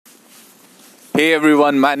Hey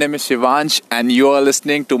everyone, my name is Shivansh and you are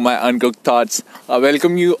listening to my Uncooked Thoughts. I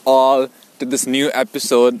welcome you all to this new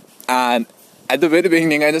episode, and at the very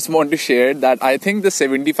beginning I just want to share that I think the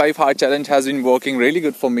 75 hard challenge has been working really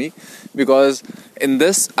good for me, because in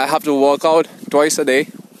this I have to work out twice a day,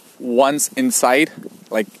 once inside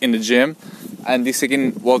like in the gym, and the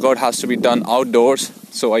second workout has to be done outdoors.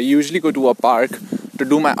 So I usually go to a park to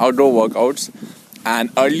do my outdoor workouts, and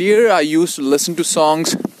earlier I used to listen to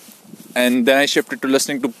songs, and then I shifted to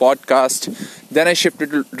listening to podcasts, then I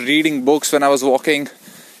shifted to reading books when I was walking,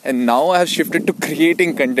 and now I have shifted to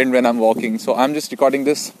creating content when I'm walking. So I'm just recording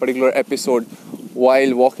this particular episode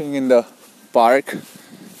while walking in the park,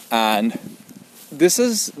 and this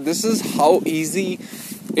is how easy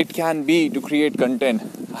it can be to create content.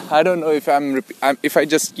 I don't know if I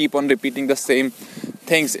just keep on repeating the same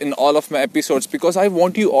things in all of my episodes, because I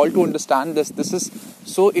want you all to understand this. This is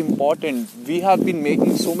so important. We have been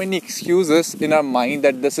making so many excuses in our mind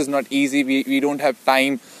that this is not easy, we don't have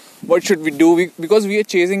time, what should we do, because we are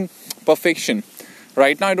chasing perfection.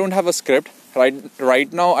 Right now I don't have a script.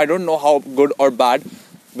 Right now I don't know how good or bad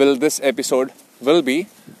will this episode will be,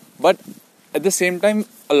 but at the same time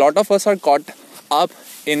a lot of us are caught up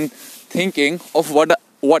in thinking of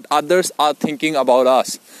what others are thinking about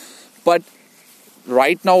us. But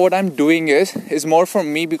right now what I'm doing is more for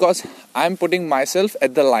me, because I'm putting myself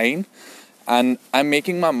at the line and I'm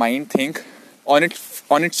making my mind think on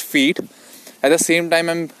its feet. At the same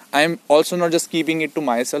time I'm also not just keeping it to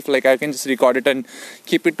myself, like I can just record it and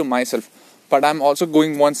keep it to myself, but I'm also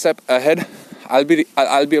going one step ahead. I'll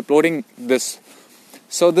be uploading this.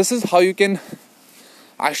 So this is how you can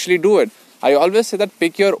actually do it. I always say that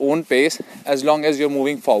pick your own pace as long as you're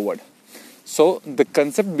moving forward. So the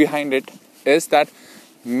concept behind it is that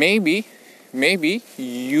maybe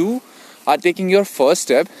you are taking your first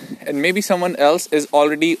step, and maybe someone else is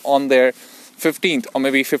already on their 15th or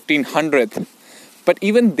maybe 1500th, but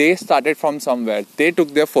even they started from somewhere. They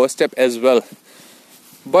took their first step as well,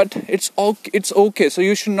 but it's okay. So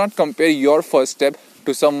you should not compare your first step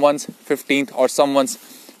to someone's 15th or someone's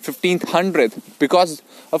 1500th, because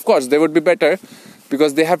of course they would be better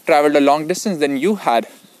because they have traveled a long distance than you had.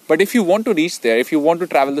 But if you want to reach there, if you want to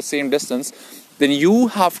travel the same distance, then you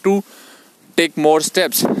have to take more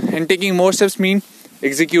steps. And taking more steps mean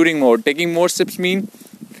executing more. Taking more steps mean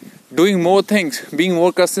doing more things, being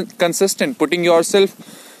more consistent, putting yourself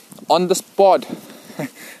on the spot.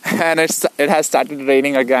 And it has started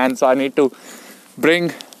raining again, so I need to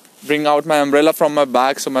bring out my umbrella from my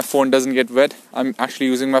bag so my phone doesn't get wet. I'm actually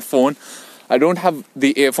using my phone. I don't have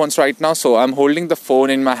the earphones right now, so I'm holding the phone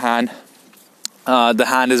in my hand. The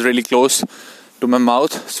hand is really close to my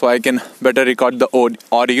mouth, so I can better record the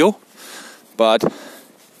audio. But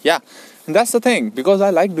yeah, and that's the thing, because I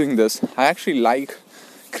like doing this. I actually like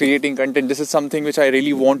creating content. This is something which I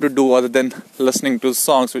really want to do, other than listening to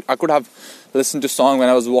songs. I could have listened to song when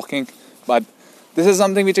I was walking, but this is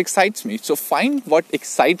something which excites me. So find what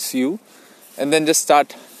excites you and then just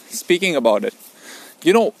start speaking about it.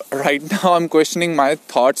 Right now I'm questioning my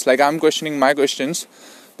thoughts, like I'm questioning my questions,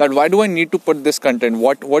 that why do I need to put this content?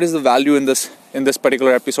 What is the value in this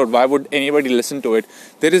particular episode? Why would anybody listen to it?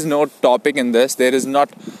 There is no topic in this. There is not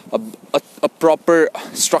a proper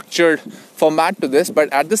structured format to this.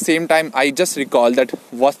 But at the same time, I just recall that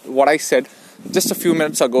what I said just a few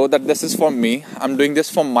minutes ago, that this is for me. I'm doing this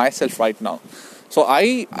for myself right now. So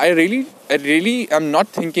I really am not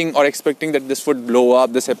thinking or expecting that this would blow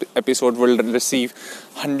up. This episode will receive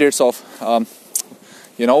hundreds of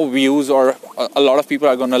views, or a lot of people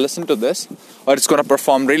are going to listen to this, or it's going to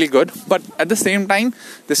perform really good. But at the same time,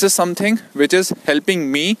 this is something which is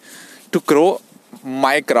helping me to grow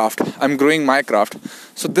my craft. I'm growing my craft.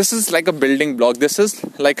 So this is like a building block. This is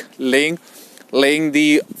like laying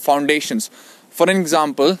the foundations. For an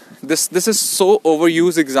example, this is so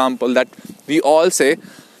overused example that we all say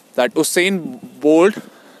that Usain Bolt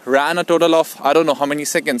ran a total of, I don't know how many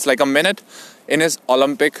seconds, like a minute in his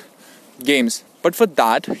Olympic games. But for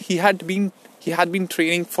that, he had been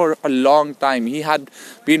training for a long time. He had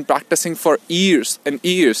been practicing for years and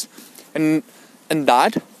years. And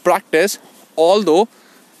that practice, although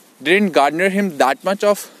didn't garner him that much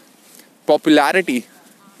of popularity,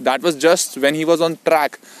 that was just when he was on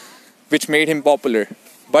track, which made him popular.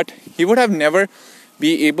 But he would have never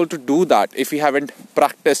be able to do that if he haven't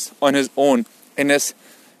practiced on his own, in his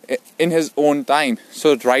own time.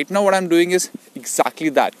 So right now what I'm doing is exactly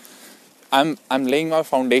that. I'm laying my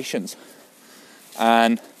foundations,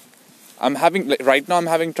 and I'm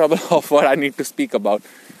having trouble of what I need to speak about,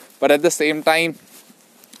 but at the same time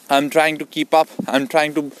I'm trying to keep up. I'm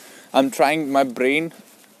trying my brain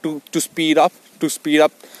to speed up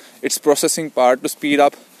its processing power, to speed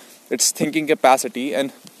up its thinking capacity.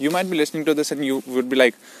 And you might be listening to this and you would be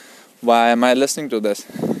like, why am I listening to this?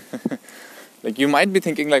 Like, you might be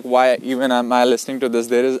thinking like, why even am I listening to this?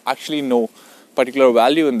 There is actually no particular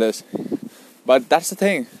value in this. But that's the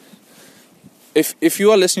thing. If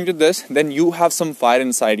you are listening to this, then you have some fire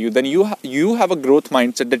inside you. Then you have a growth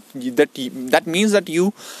mindset. That means that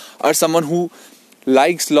you are someone who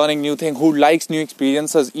likes learning new things, who likes new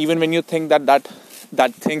experiences, even when you think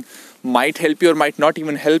that thing might help you or might not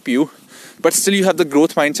even help you. But still you have the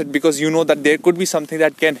growth mindset, because you know that there could be something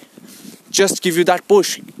that can just give you that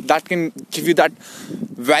push, that can give you that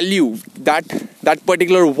value, that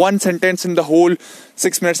particular one sentence in the whole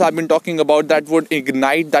 6 minutes I've been talking about, that would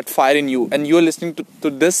ignite that fire in you. And you're listening to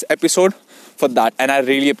this episode for that, and I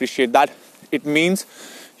really appreciate that. It means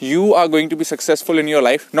you are going to be successful in your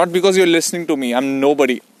life, not because you're listening to me. I'm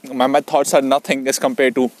nobody. My thoughts are nothing as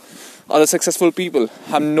compared to other successful people.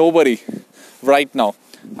 I'm nobody right now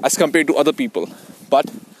as compared to other people. But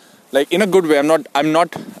like, in a good way. I'm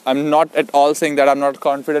not at all saying that I'm not a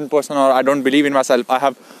confident person or I don't believe in myself. I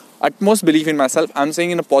have utmost belief in myself. I'm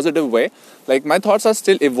saying in a positive way. Like, my thoughts are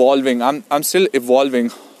still evolving. I'm still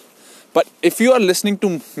evolving. But if you are listening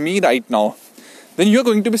to me right now, then you're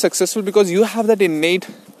going to be successful, because you have that innate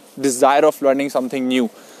desire of learning something new.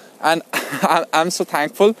 And I'm so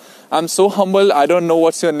thankful. I'm so humble. I don't know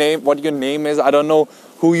what your name is. I don't know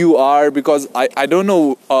who you are, because I don't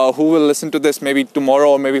know who will listen to this maybe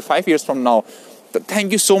tomorrow or maybe 5 years from now. But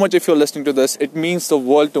thank you so much if you're listening to this. It means the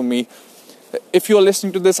world to me. If you're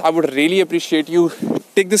listening to this, I would really appreciate you.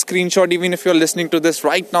 Take the screenshot, even if you're listening to this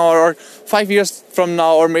right now or 5 years from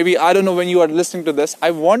now, or maybe I don't know when you are listening to this.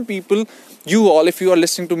 I want people, you all, if you are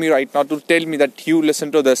listening to me right now, to tell me that you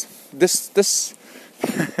listen to this. This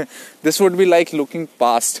this would be like looking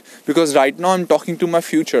past, because right now I'm talking to my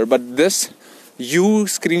future, but this, you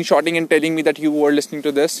screenshotting and telling me that you were listening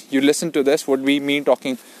to this, you listened to this, would be me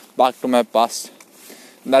talking back to my past.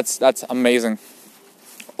 That's amazing.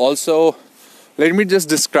 Also, let me just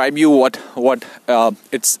describe you what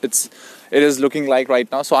it is looking like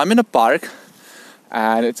right now. So I'm in a park,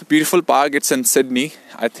 and it's a beautiful park. It's in Sydney.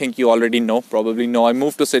 I think you already probably know. I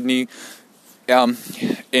moved to Sydney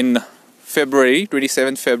in February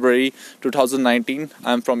 27th February 2019.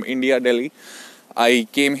 I'm from India, Delhi. I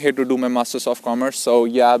came here to do my Masters of Commerce. So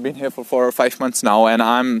yeah, I've been here for 4 or 5 months now, and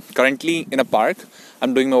I'm currently in a park.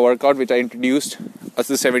 I'm doing my workout, which I introduced as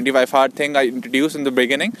the 75 hard thing I introduced in the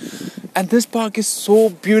beginning. And this park is so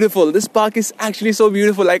beautiful. This park is actually so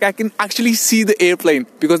beautiful. Like, I can actually see the airplane,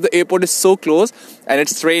 because the airport is so close and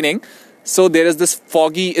it's raining. So there is this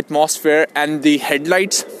foggy atmosphere, and the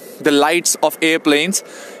headlights, the lights of airplanes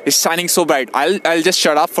is shining so bright. I'll just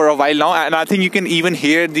shut up for a while now, and I think you can even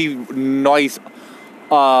hear the noise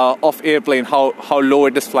of airplane, how low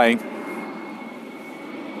it is flying.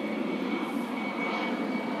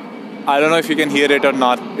 I don't know if you can hear it or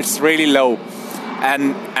not. It's really low.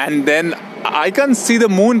 And then I can't see the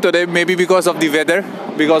moon today, maybe because of the weather,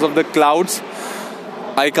 because of the clouds.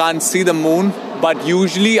 I can't see the moon, but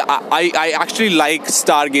usually I actually like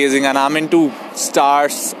stargazing, and I'm into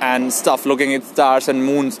stars and stuff, looking at stars and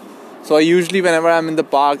moons. So I usually, whenever I'm in the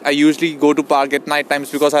park, I usually go to park at night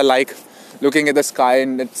times, because I like looking at the sky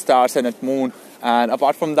and at stars and at moon. And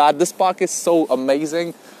apart from that, this park is so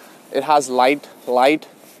amazing. It has light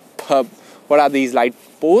what are these, light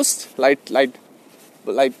posts, light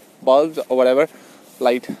bulbs or whatever,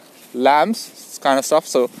 light lamps kind of stuff.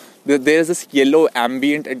 So there's this yellow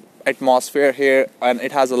ambient atmosphere here, and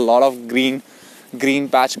it has a lot of green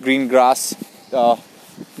patch, green grass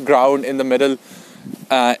ground in the middle,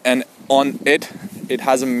 and on it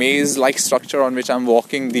has a maze like structure on which I'm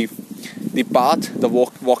walking the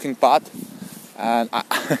walking path. And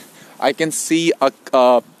I can see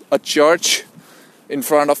a church in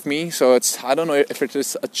front of me. So I don't know if it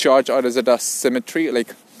is a church or is it a cemetery.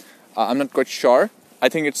 Like, I'm not quite sure. I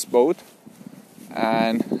think it's both.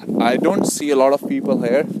 And I don't see a lot of people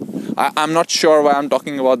here. I'm not sure why I'm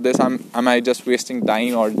talking about this. Am I just wasting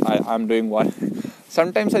time, or I'm doing what?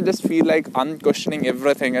 Sometimes I just feel like I'm questioning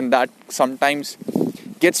everything, and that sometimes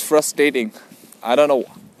gets frustrating. I don't know.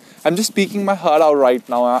 I'm just speaking my heart out right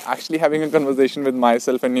now. I'm actually having a conversation with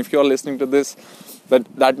myself, and if you're listening to this,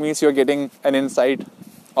 that means you're getting an insight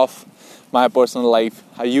of my personal life.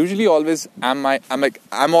 I usually always I'm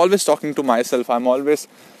always talking to myself. I'm always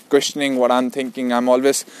questioning what I'm thinking. I'm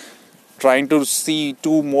always trying to see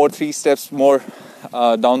 3 steps more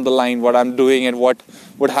down the line, what I'm doing, and what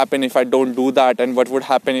would happen if I don't do that, and what would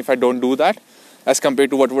happen if I don't do that, as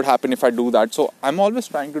compared to what would happen if I do that. So I'm always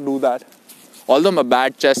trying to do that. Although I'm a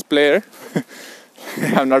bad chess player,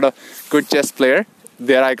 I'm not a good chess player,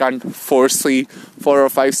 there I can't foresee 4 or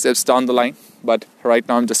 5 steps down the line. But right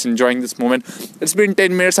now I'm just enjoying this moment. It's been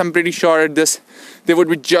 10 minutes. I'm pretty sure at this there would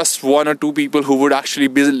be just 1 or 2 people who would actually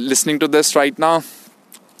be listening to this right now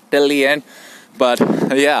till the end. But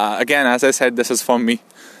yeah, again, as I said, this is for me.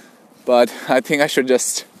 But I think I should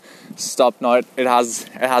just stop now. It has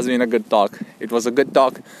been a good talk. It was a good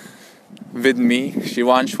talk with me.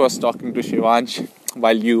 Shivansh was talking to Shivansh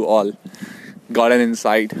while you all got an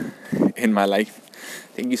insight in my life.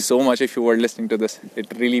 Thank you so much if you were listening to this.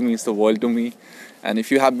 It really means the world to me. And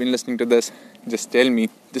if you have been listening to this, just tell me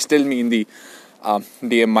in the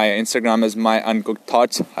DM. My Instagram is my uncooked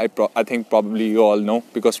thoughts. I think probably you all know,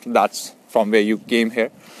 because that's from where you came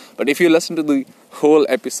here. But if you listen to the whole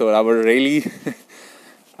episode, I would really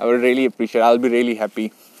appreciate. I'll be really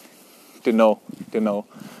happy to know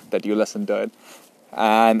that you listen to it.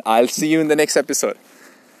 And I'll see you in the next episode.